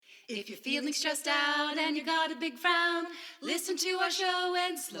If you're feeling stressed out and you got a big frown, listen to our show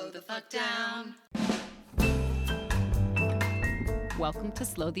and slow the fuck down. Welcome to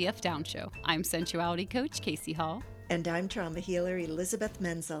Slow the F Down Show. I'm sensuality coach Casey Hall. And I'm trauma healer Elizabeth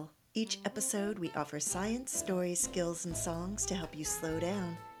Menzel. Each episode, we offer science, stories, skills, and songs to help you slow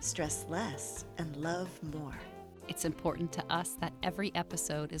down, stress less, and love more. It's important to us that every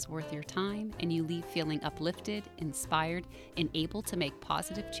episode is worth your time and you leave feeling uplifted, inspired, and able to make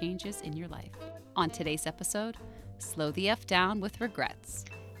positive changes in your life. On today's episode, Slow the F Down with Regrets.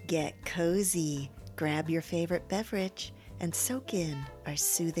 Get cozy, grab your favorite beverage, and soak in our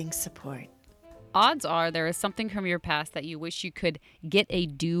soothing support. Odds are there is something from your past that you wish you could get a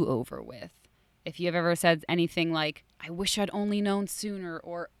do-over with. If you've ever said anything like, I wish I'd only known sooner,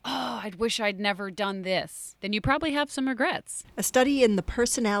 or, oh, I wish I'd never done this, then you probably have some regrets. A study in the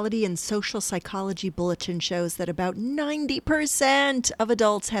Personality and Social Psychology Bulletin shows that about 90% of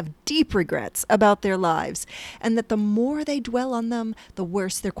adults have deep regrets about their lives, and that the more they dwell on them, the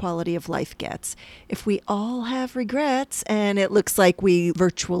worse their quality of life gets. If we all have regrets, and it looks like we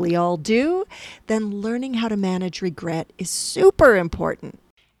virtually all do, then learning how to manage regret is super important.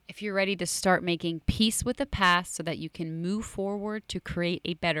 If you're ready to start making peace with the past so that you can move forward to create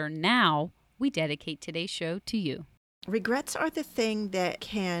a better now, we dedicate today's show to you. Regrets are the thing that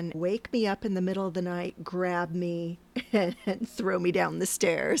can wake me up in the middle of the night, grab me, and throw me down the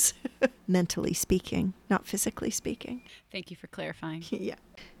stairs. Mentally speaking, not physically speaking. Thank you for clarifying. Yeah.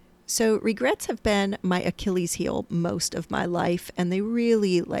 So regrets have been my Achilles heel most of my life, and they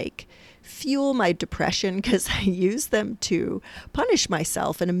really fuel my depression because I use them to punish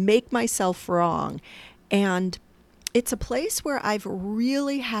myself and to make myself wrong. And it's a place where I've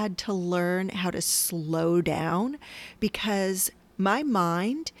really had to learn how to slow down because my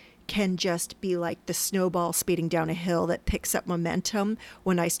mind can just be like the snowball speeding down a hill that picks up momentum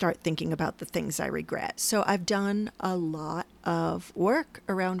when I start thinking about the things I regret. So I've done a lot of work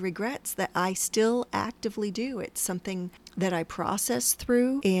around regrets that I still actively do. It's something that I process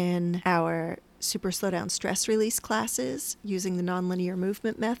through in our Super Slow Down Stress Release classes using the nonlinear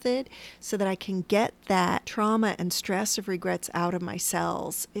movement method so that I can get that trauma and stress of regrets out of my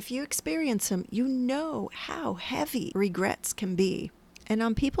cells. If you experience them, you know how heavy regrets can be. And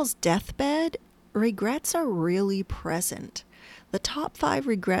on people's deathbed, regrets are really present. The top 5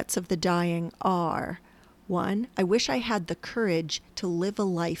 regrets of the dying are: 1, I wish I had the courage to live a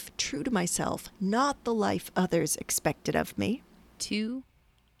life true to myself, not the life others expected of me. 2,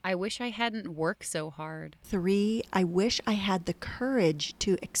 I wish I hadn't worked so hard. 3, I wish I had the courage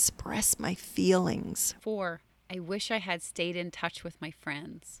to express my feelings. 4, I wish I had stayed in touch with my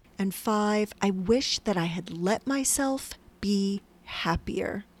friends. And 5, I wish that I had let myself be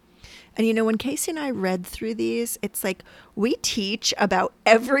happier. And when Casey and I read through these, it's like we teach about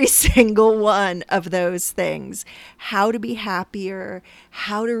every single one of those things. How to be happier,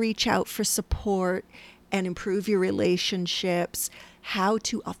 how to reach out for support and improve your relationships, how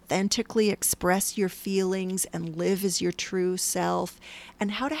to authentically express your feelings and live as your true self,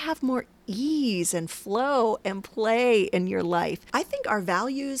 and how to have more ease and flow and play in your life. I think our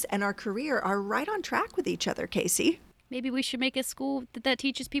values and our career are right on track with each other, Casey. Maybe we should make a school that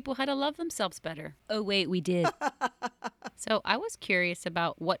teaches people how to love themselves better. Oh, wait, we did. So I was curious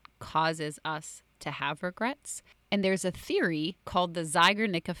about what causes us to have regrets. And there's a theory called the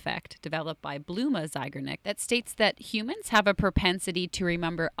Zeigarnik effect developed by Bluma Zeigarnik that states that humans have a propensity to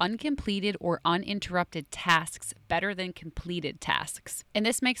remember uncompleted or uninterrupted tasks better than completed tasks. And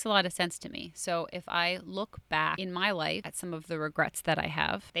this makes a lot of sense to me. So if I look back in my life at some of the regrets that I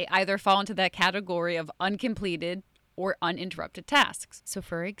have, they either fall into that category of uncompleted or uninterrupted tasks. So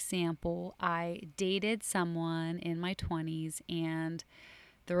for example, I dated someone in my 20s and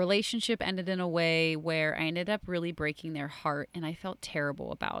the relationship ended in a way where I ended up really breaking their heart and I felt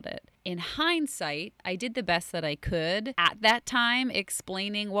terrible about it. In hindsight, I did the best that I could at that time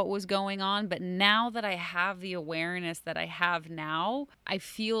explaining what was going on, but now that I have the awareness that I have now, I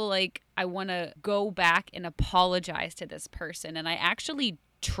feel like I want to go back and apologize to this person. And I actually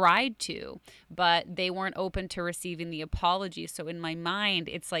tried to, but they weren't open to receiving the apology. So in my mind,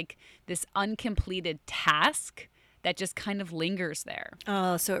 it's like this uncompleted task that just kind of lingers there.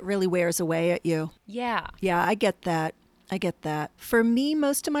 Oh, so it really wears away at you. Yeah. Yeah, I get that. For me,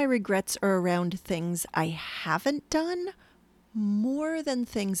 most of my regrets are around things I haven't done more than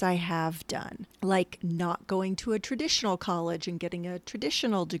things I have done, like not going to a traditional college and getting a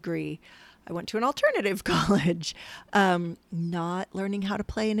traditional degree. I went to an alternative college, not learning how to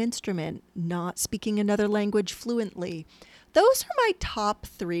play an instrument, not speaking another language fluently. Those are my top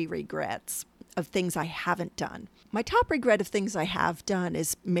 3 regrets of things I haven't done. My top regret of things I have done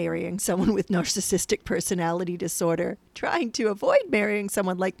is marrying someone with narcissistic personality disorder, trying to avoid marrying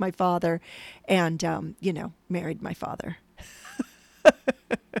someone like my father, and, married my father.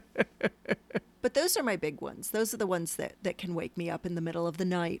 But those are my big ones. Those are the ones that can wake me up in the middle of the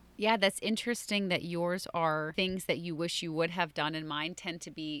night. Yeah, that's interesting that yours are things that you wish you would have done, and mine tend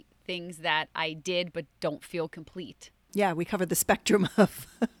to be things that I did but don't feel complete. Yeah, we covered the spectrum of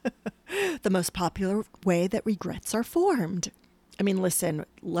the most popular way that regrets are formed. I mean, listen,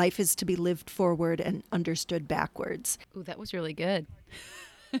 life is to be lived forward and understood backwards. Ooh, that was really good.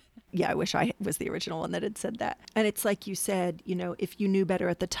 Yeah, I wish I was the original one that had said that. And it's like you said, if you knew better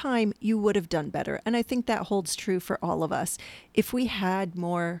at the time, you would have done better. And I think that holds true for all of us. If we had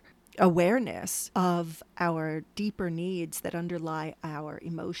more awareness of our deeper needs that underlie our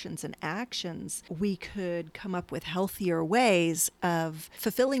emotions and actions, we could come up with healthier ways of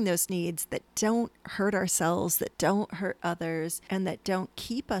fulfilling those needs that don't hurt ourselves, that don't hurt others, and that don't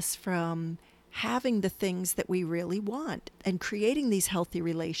keep us from having the things that we really want and creating these healthy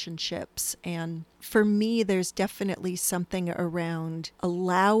relationships. And for me, there's definitely something around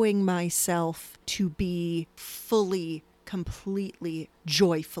allowing myself to be fully, completely,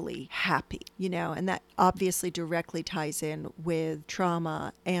 joyfully happy, and that obviously directly ties in with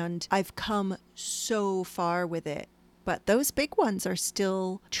trauma. And I've come so far with it, but those big ones are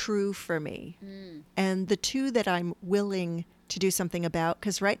still true for me. And the two that I'm willing to do something about,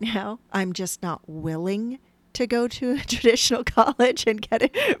 because right now I'm just not willing to go to a traditional college and get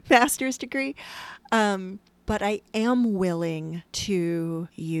a master's degree. But I am willing to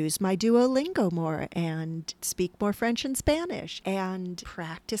use my Duolingo more and speak more French and Spanish and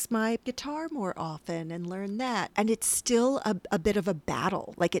practice my guitar more often and learn that. And it's still a bit of a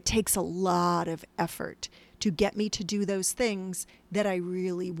battle. Like, it takes a lot of effort to get me to do those things that I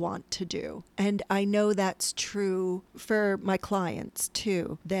really want to do. And I know that's true for my clients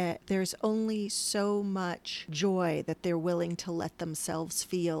too, that there's only so much joy that they're willing to let themselves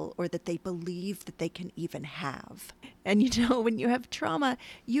feel, or that they believe that they can even have. And when you have trauma,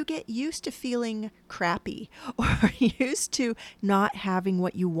 you get used to feeling crappy, or used to not having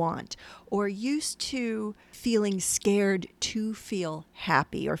what you want, or used to feeling scared to feel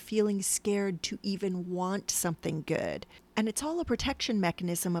happy, or feeling scared to even want something good. And it's all a protection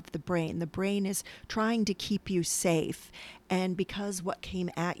mechanism of the brain. The brain is trying to keep you safe. And because what came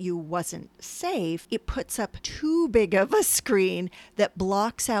at you wasn't safe, it puts up too big of a screen that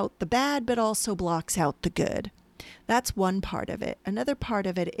blocks out the bad, but also blocks out the good. That's one part of it. Another part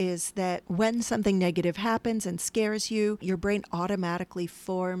of it is that when something negative happens and scares you, your brain automatically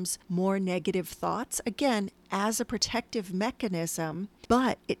forms more negative thoughts, again, as a protective mechanism,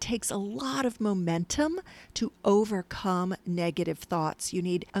 but it takes a lot of momentum to overcome negative thoughts. You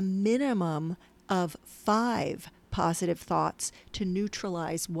need a minimum of 5 positive thoughts to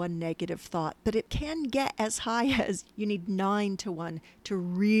neutralize one negative thought, but it can get as high as you need 9 to 1 to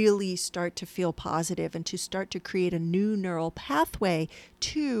really start to feel positive and to start to create a new neural pathway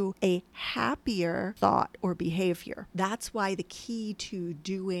to a happier thought or behavior. That's why the key to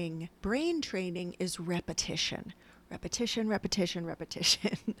doing brain training is repetition. Repetition, repetition,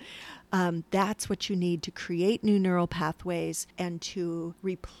 repetition. That's what you need to create new neural pathways and to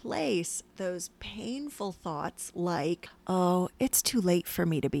replace those painful thoughts like, oh, it's too late for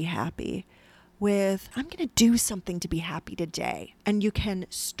me to be happy, with, I'm going to do something to be happy today. And you can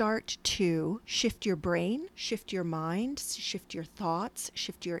start to shift your brain, shift your mind, shift your thoughts,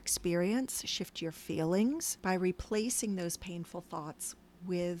 shift your experience, shift your feelings by replacing those painful thoughts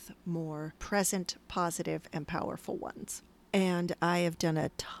with more present, positive, and powerful ones. And I have done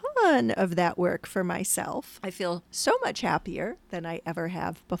a ton of that work for myself. I feel so much happier than I ever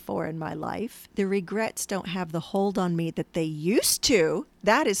have before in my life. The regrets don't have the hold on me that they used to.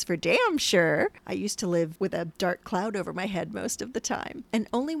 That is for damn sure. I used to live with a dark cloud over my head most of the time. And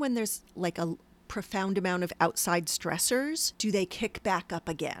only when there's like a profound amount of outside stressors do they kick back up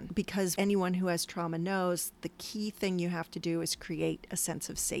again, because anyone who has trauma knows the key thing you have to do is create a sense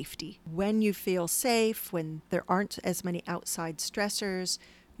of safety. When you feel safe, when there aren't as many outside stressors,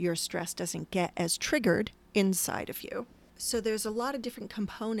 your stress doesn't get as triggered inside of you. So there's a lot of different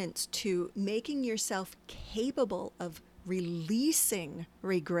components to making yourself capable of releasing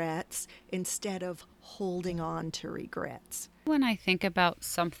regrets instead of holding on to regrets. When I think about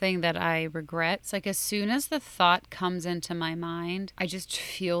something that I regret, it's like as soon as the thought comes into my mind, I just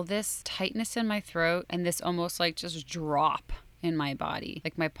feel this tightness in my throat and this almost like just drop in my body.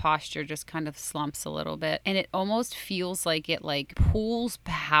 Like my posture just kind of slumps a little bit. And it almost feels like it like pulls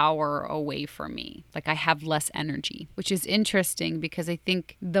power away from me. Like I have less energy, which is interesting because I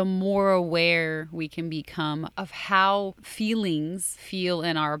think the more aware we can become of how feelings feel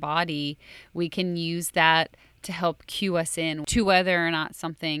in our body, we can use that to help cue us in to whether or not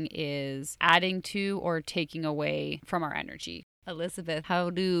something is adding to or taking away from our energy. Elizabeth, how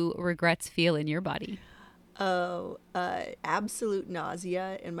do regrets feel in your body? Oh, absolute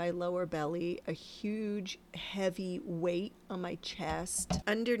nausea in my lower belly, a huge, heavy weight on my chest,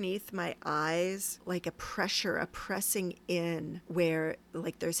 underneath my eyes, like a pressure, a pressing in where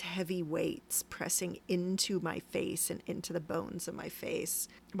like there's heavy weights pressing into my face and into the bones of my face.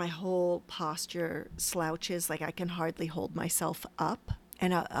 My whole posture slouches, like I can hardly hold myself up.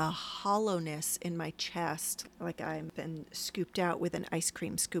 And a hollowness in my chest, like I've been scooped out with an ice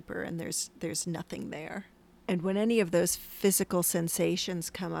cream scooper and there's nothing there. And when any of those physical sensations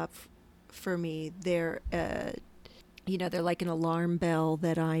come up for me, they're like an alarm bell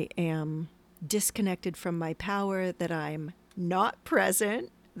that I am disconnected from my power, that I'm not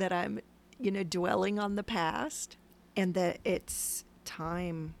present, that I'm, dwelling on the past, and that it's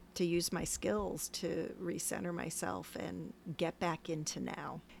time to use my skills to recenter myself and get back into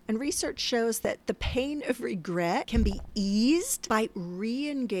now. And research shows that the pain of regret can be eased by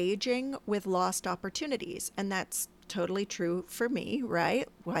re-engaging with lost opportunities. And that's totally true for me, right?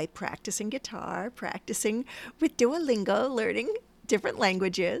 By practicing guitar, practicing with Duolingo, learning different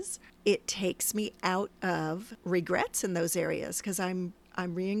languages. It takes me out of regrets in those areas because I'm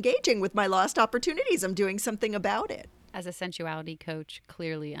re-engaging with my lost opportunities. I'm doing something about it. As a sensuality coach,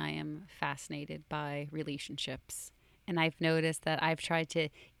 clearly I am fascinated by relationships. And I've noticed that I've tried to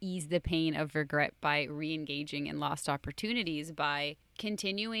ease the pain of regret by re-engaging in lost opportunities, by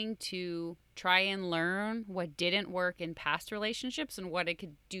continuing to try and learn what didn't work in past relationships and what I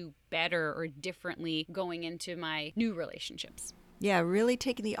could do better or differently going into my new relationships. Yeah, really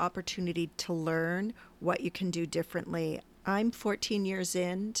taking the opportunity to learn what you can do differently. I'm 14 years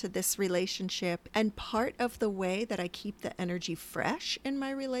into this relationship, and part of the way that I keep the energy fresh in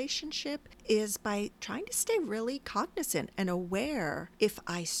my relationship is by trying to stay really cognizant and aware if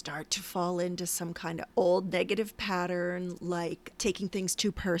I start to fall into some kind of old negative pattern, like taking things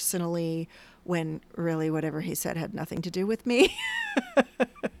too personally when really whatever he said had nothing to do with me.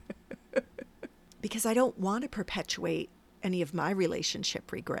 Because I don't want to perpetuate any of my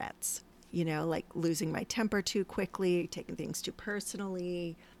relationship regrets. Like losing my temper too quickly, taking things too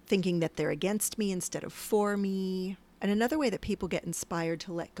personally, thinking that they're against me instead of for me. And another way that people get inspired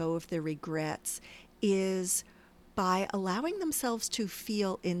to let go of their regrets is by allowing themselves to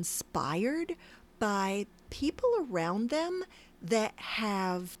feel inspired by people around them that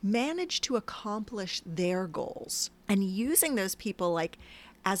have managed to accomplish their goals, and using those people like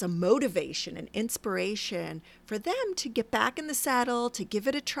as a motivation and inspiration for them to get back in the saddle, to give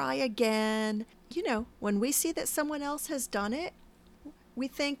it a try again. When we see that someone else has done it, we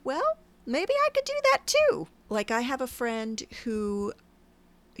think, well, maybe I could do that too. Like I have a friend who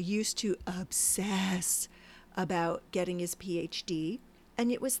used to obsess about getting his PhD.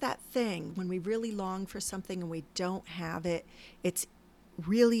 And it was that thing when we really long for something and we don't have it, it's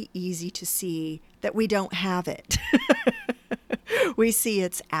really easy to see that we don't have it. We see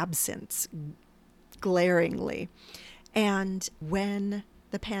its absence glaringly. And when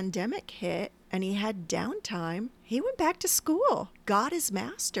the pandemic hit and he had downtime, he went back to school, got his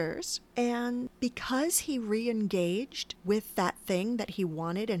master's. And because he re-engaged with that thing that he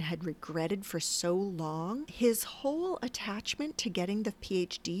wanted and had regretted for so long, his whole attachment to getting the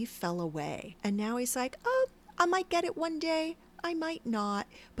PhD fell away. And now he's like, oh, I might get it one day. I might not,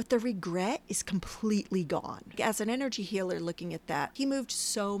 but the regret is completely gone. As an energy healer looking at that, he moved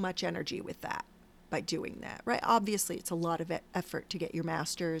so much energy with that by doing that, right? Obviously, it's a lot of effort to get your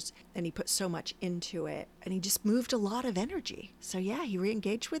master's, and he put so much into it, and he just moved a lot of energy. So yeah, he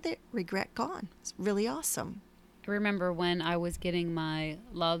re-engaged with it, regret gone. It's really awesome. I remember when I was getting my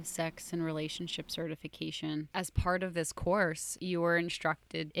love, sex, and relationship certification. As part of this course, you were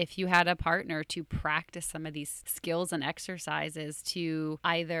instructed, if you had a partner, to practice some of these skills and exercises to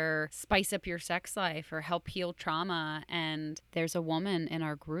either spice up your sex life or help heal trauma. And there's a woman in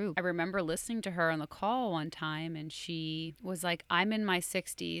our group. I remember listening to her on the call one time, and she was like, I'm in my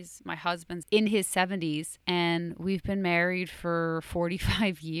 60s, my husband's in his 70s, and we've been married for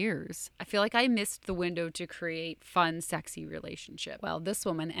 45 years. I feel like I missed the window to create great, fun, sexy relationship. Well, this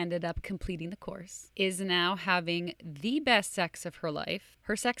woman ended up completing the course, is now having the best sex of her life.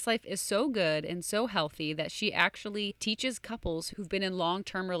 Her sex life is so good and so healthy that she actually teaches couples who've been in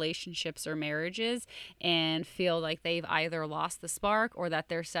long-term relationships or marriages and feel like they've either lost the spark or that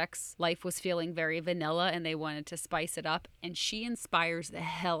their sex life was feeling very vanilla and they wanted to spice it up. And she inspires the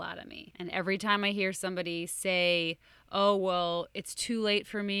hell out of me. And every time I hear somebody say, oh, well, it's too late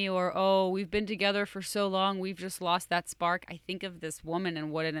for me, or, oh, we've been together for so long, we've just lost that spark, I think of this woman and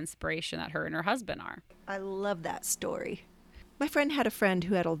what an inspiration that her and her husband are. I love that story. My friend had a friend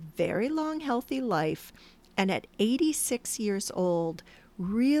who had a very long, healthy life, and at 86 years old,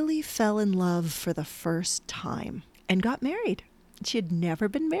 really fell in love for the first time and got married. She had never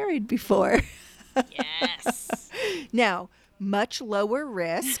been married before. Yes. Now, much lower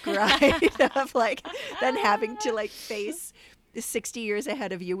risk, right? Of like than having to like face 60 years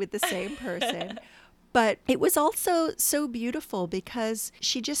ahead of you with the same person. But it was also so beautiful because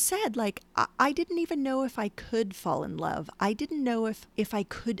she just said, like, I didn't even know if I could fall in love. I didn't know if I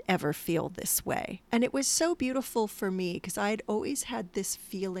could ever feel this way. And it was so beautiful for me because I had always had this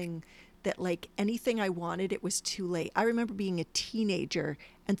feeling that like anything I wanted, it was too late. I remember being a teenager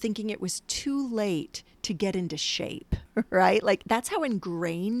and thinking it was too late to get into shape, right? Like that's how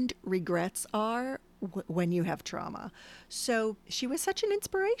ingrained regrets are when you have trauma. So she was such an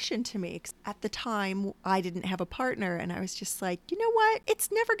inspiration to me. At the time, I didn't have a partner and I was just like, you know what? It's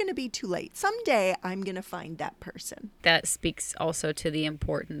never going to be too late. Someday I'm going to find that person. That speaks also to the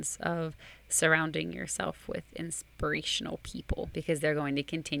importance of surrounding yourself with inspirational people because they're going to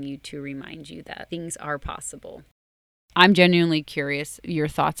continue to remind you that things are possible. I'm genuinely curious your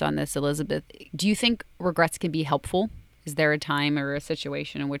thoughts on this, Elizabeth. Do you think regrets can be helpful? Is there a time or a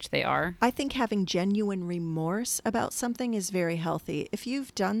situation in which they are? I think having genuine remorse about something is very healthy. If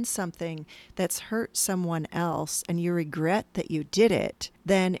you've done something that's hurt someone else and you regret that you did it,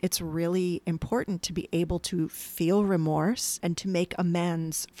 then it's really important to be able to feel remorse and to make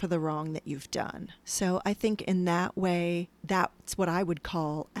amends for the wrong that you've done. So I think in that way, that's what I would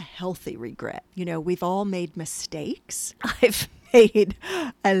call a healthy regret. You know, we've all made mistakes. I've made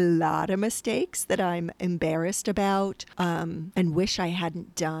a lot of mistakes that I'm embarrassed about and wish I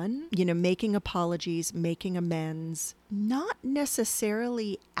hadn't done. You know, making apologies, making amends, not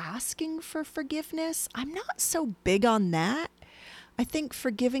necessarily asking for forgiveness. I'm not so big on that. I think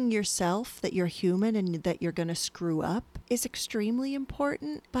forgiving yourself that you're human and that you're going to screw up is extremely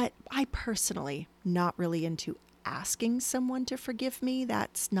important, but I personally not really into asking someone to forgive me.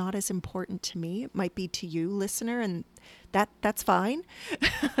 That's not as important to me. It might be to you, listener, and that's fine.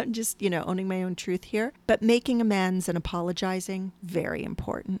 I'm just, owning my own truth here. But making amends and apologizing, very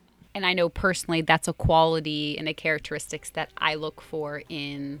important. And I know personally that's a quality and a characteristics that I look for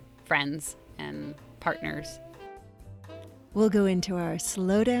in friends and partners. We'll go into our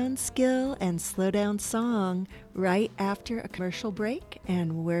slow down skill and slow down song right after a commercial break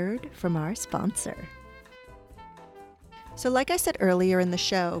and word from our sponsor. So like I said earlier in the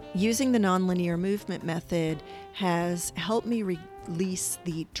show, using the nonlinear movement method has helped me release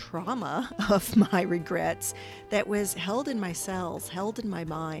the trauma of my regrets that was held in my cells, held in my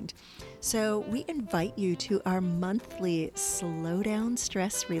mind. So we invite you to our monthly Slow Down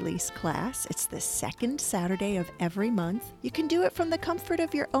Stress Release class. It's the second Saturday of every month. You can do it from the comfort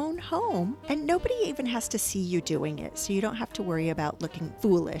of your own home, and nobody even has to see you doing it, so you don't have to worry about looking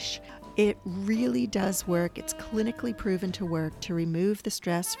foolish. It really does work. It's clinically proven to work to remove the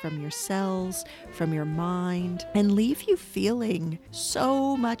stress from your cells, from your mind, and leave you feeling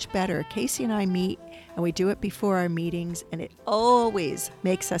so much better. Casey and I meet and we do it before our meetings, and it always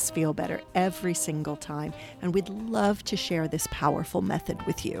makes us feel better every single time. And we'd love to share this powerful method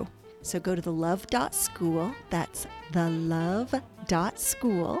with you. So go to thelove.school, that's thelove.school,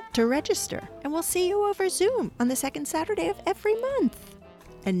 to register. And we'll see you over Zoom on the second Saturday of every month.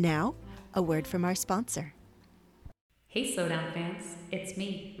 And now, a word from our sponsor. Hey Slowdown fans, it's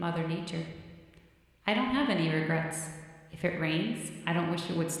me, Mother Nature. I don't have any regrets. If it rains, I don't wish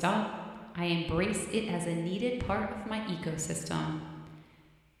it would stop. I embrace it as a needed part of my ecosystem.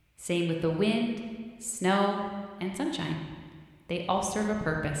 Same with the wind, snow, and sunshine. They all serve a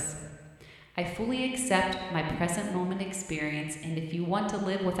purpose. I fully accept my present moment experience, and if you want to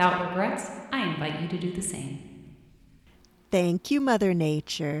live without regrets, I invite you to do the same. Thank you, Mother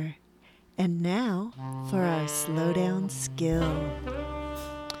Nature. And now for our slow down skill.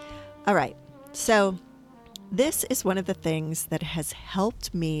 All right, so this is one of the things that has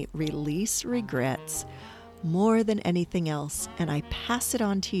helped me release regrets more than anything else, and I pass it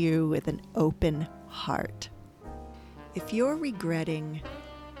on to you with an open heart. If you're regretting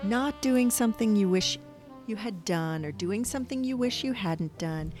not doing something you wish you had done or doing something you wish you hadn't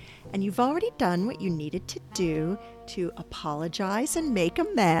done, and you've already done what you needed to do to apologize and make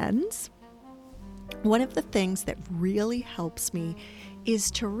amends, one of the things that really helps me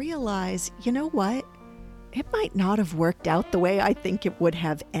is to realize, you know what? It might not have worked out the way I think it would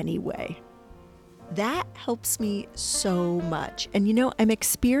have anyway. That helps me so much. And I'm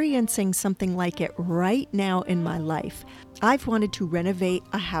experiencing something like it right now in my life. I've wanted to renovate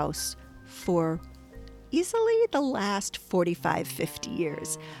a house for easily the last 45, 50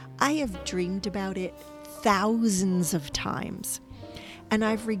 years. I have dreamed about it thousands of times. And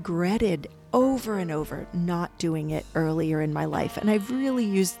I've regretted over and over not doing it earlier in my life. And I've really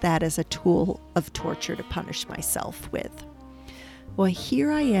used that as a tool of torture to punish myself with. Well,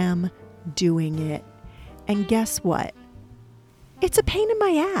 here I am doing it. And guess what? It's a pain in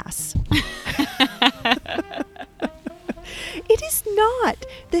my ass. It is not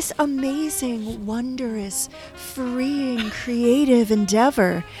this amazing, wondrous, freeing, creative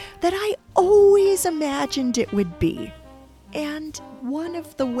endeavor that I always imagined it would be. And one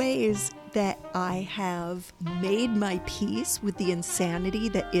of the ways that I have made my peace with the insanity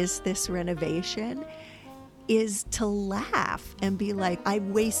that is this renovation is to laugh and be like, I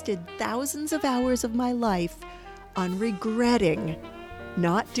wasted thousands of hours of my life on regretting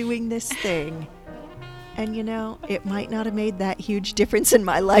not doing this thing. And it might not have made that huge difference in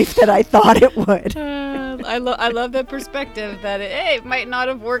my life that I thought it would. I love the perspective that it might not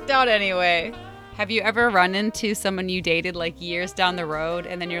have worked out anyway. Have you ever run into someone you dated like years down the road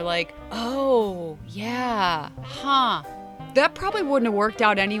and then you're like, oh, yeah, that probably wouldn't have worked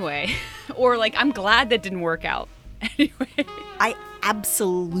out anyway. Or like, I'm glad that didn't work out anyway. I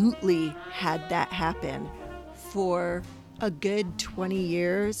absolutely had that happen. For a good 20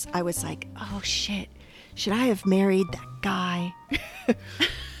 years, I was like, oh shit, should I have married that guy?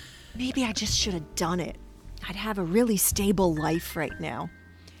 Maybe I just should have done it. I'd have a really stable life right now.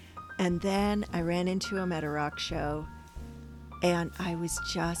 And then I ran into him at a rock show. And I was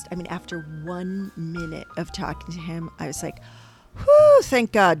after 1 minute of talking to him, I was like, whew,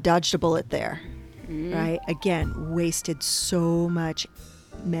 thank God, dodged a bullet there. Right? Again, wasted so much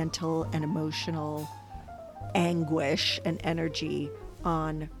mental and emotional anguish and energy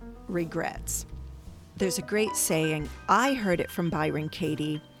on regrets. There's a great saying, I heard it from Byron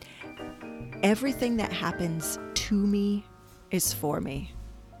Katie, everything that happens to me is for me.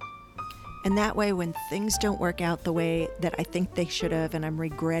 And that way, when things don't work out the way that I think they should have and I'm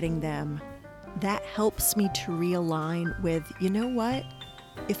regretting them, that helps me to realign with, you know what?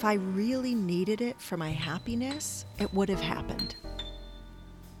 If I really needed it for my happiness, it would have happened.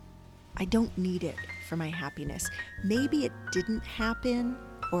 I don't need it for my happiness. Maybe it didn't happen,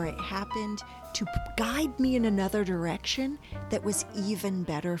 or it happened to guide me in another direction that was even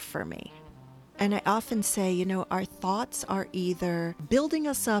better for me. And I often say, our thoughts are either building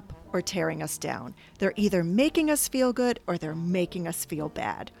us up or tearing us down. They're either making us feel good or they're making us feel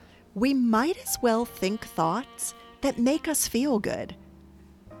bad. We might as well think thoughts that make us feel good.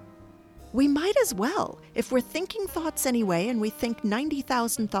 We might as well. If we're thinking thoughts anyway and we think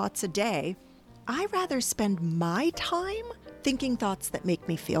 90,000 thoughts a day, I'd rather spend my time thinking thoughts that make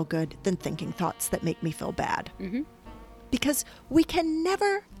me feel good than thinking thoughts that make me feel bad. Mm-hmm. Because we can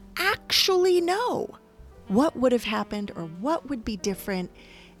never actually know what would have happened or what would be different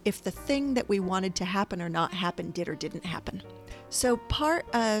if the thing that we wanted to happen or not happen did or didn't happen. So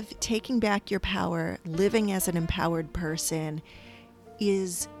part of taking back your power, living as an empowered person,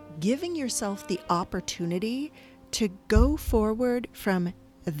 is giving yourself the opportunity to go forward from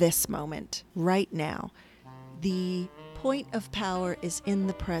this moment, right now. The point of power is in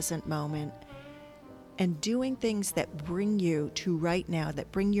the present moment. And doing things that bring you to right now,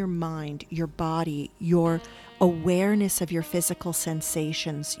 that bring your mind, your body, your awareness of your physical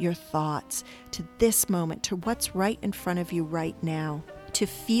sensations, your thoughts, to this moment, to what's right in front of you right now, to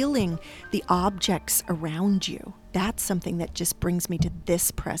feeling the objects around you. That's something that just brings me to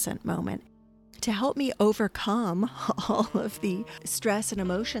this present moment. To help me overcome all of the stress and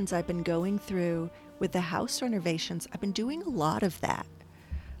emotions I've been going through with the house renovations, I've been doing a lot of that.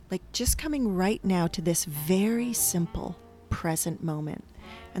 Like just coming right now to this very simple present moment.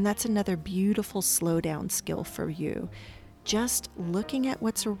 And that's another beautiful slow down skill for you. Just looking at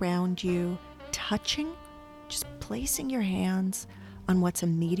what's around you, touching, just placing your hands on what's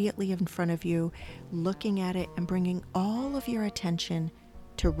immediately in front of you, looking at it and bringing all of your attention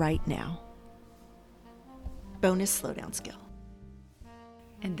to right now. Bonus slow down skill.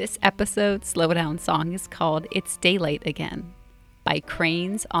 And this episode's slow down song is called It's Daylight Again by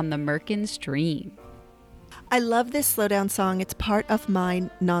Cranes on the Merkin Stream. I love this slow down song. It's part of my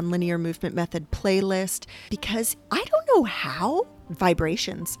nonlinear movement method playlist because I don't know how,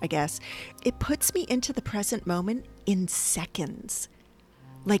 vibrations, I guess, it puts me into the present moment in seconds.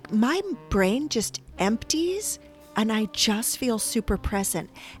 Like my brain just empties and I just feel super present.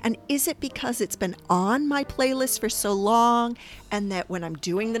 And is it because it's been on my playlist for so long and that when I'm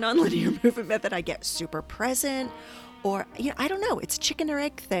doing the nonlinear movement method, I get super present? Or, I don't know. It's a chicken or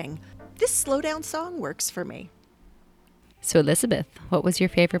egg thing. This slow down song works for me. So, Elizabeth, what was your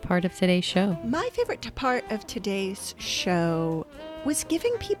favorite part of today's show? My favorite part of today's show was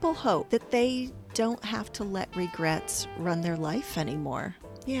giving people hope that they don't have to let regrets run their life anymore.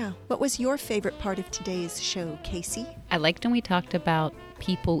 Yeah. What was your favorite part of today's show, Casey? I liked when we talked about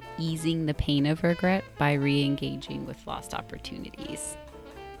people easing the pain of regret by re-engaging with lost opportunities.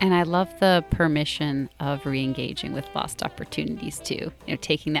 And I love the permission of re-engaging with lost opportunities too.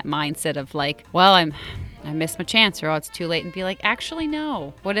 Taking that mindset of like, well, I missed my chance, or oh, it's too late, and be like, actually,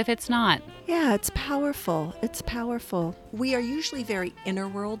 no. What if it's not? Yeah, it's powerful. It's powerful. We are usually very inner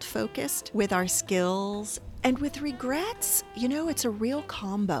world focused with our skills. And with regrets, it's a real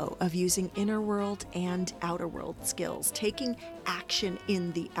combo of using inner world and outer world skills. Taking action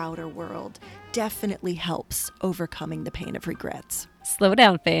in the outer world definitely helps overcoming the pain of regrets. Slow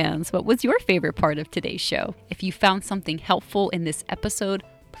down, fans. What was your favorite part of today's show? If you found something helpful in this episode,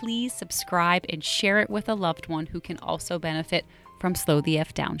 please subscribe and share it with a loved one who can also benefit from Slow the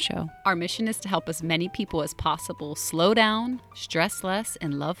F Down Show. Our mission is to help as many people as possible slow down, stress less,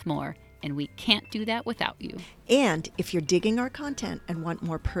 and love more. And we can't do that without you. And if you're digging our content and want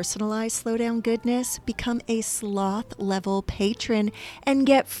more personalized slowdown goodness, become a sloth level patron and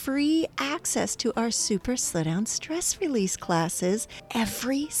get free access to our super slowdown stress release classes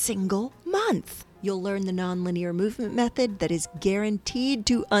every single month. You'll learn the nonlinear movement method that is guaranteed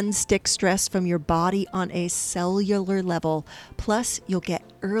to unstick stress from your body on a cellular level. Plus, you'll get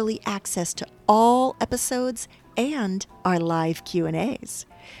early access to all episodes and our live Q&As.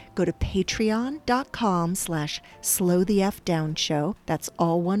 Go to patreon.com/slowthefdownshow. That's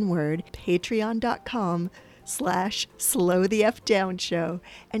all one word, patreon.com/slowthefdownshow,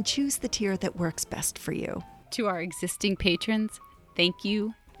 and choose the tier that works best for you. To our existing patrons, thank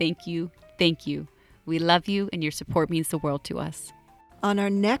you, thank you, thank you. We love you, and your support means the world to us. On our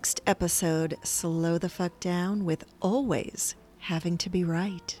next episode, Slow the Fuck Down with always having to be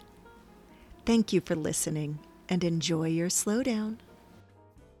right. Thank you for listening, and enjoy your slowdown.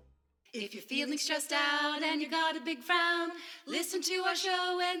 If you're feeling stressed out and you got a big frown, listen to our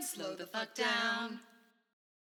show and slow the fuck down.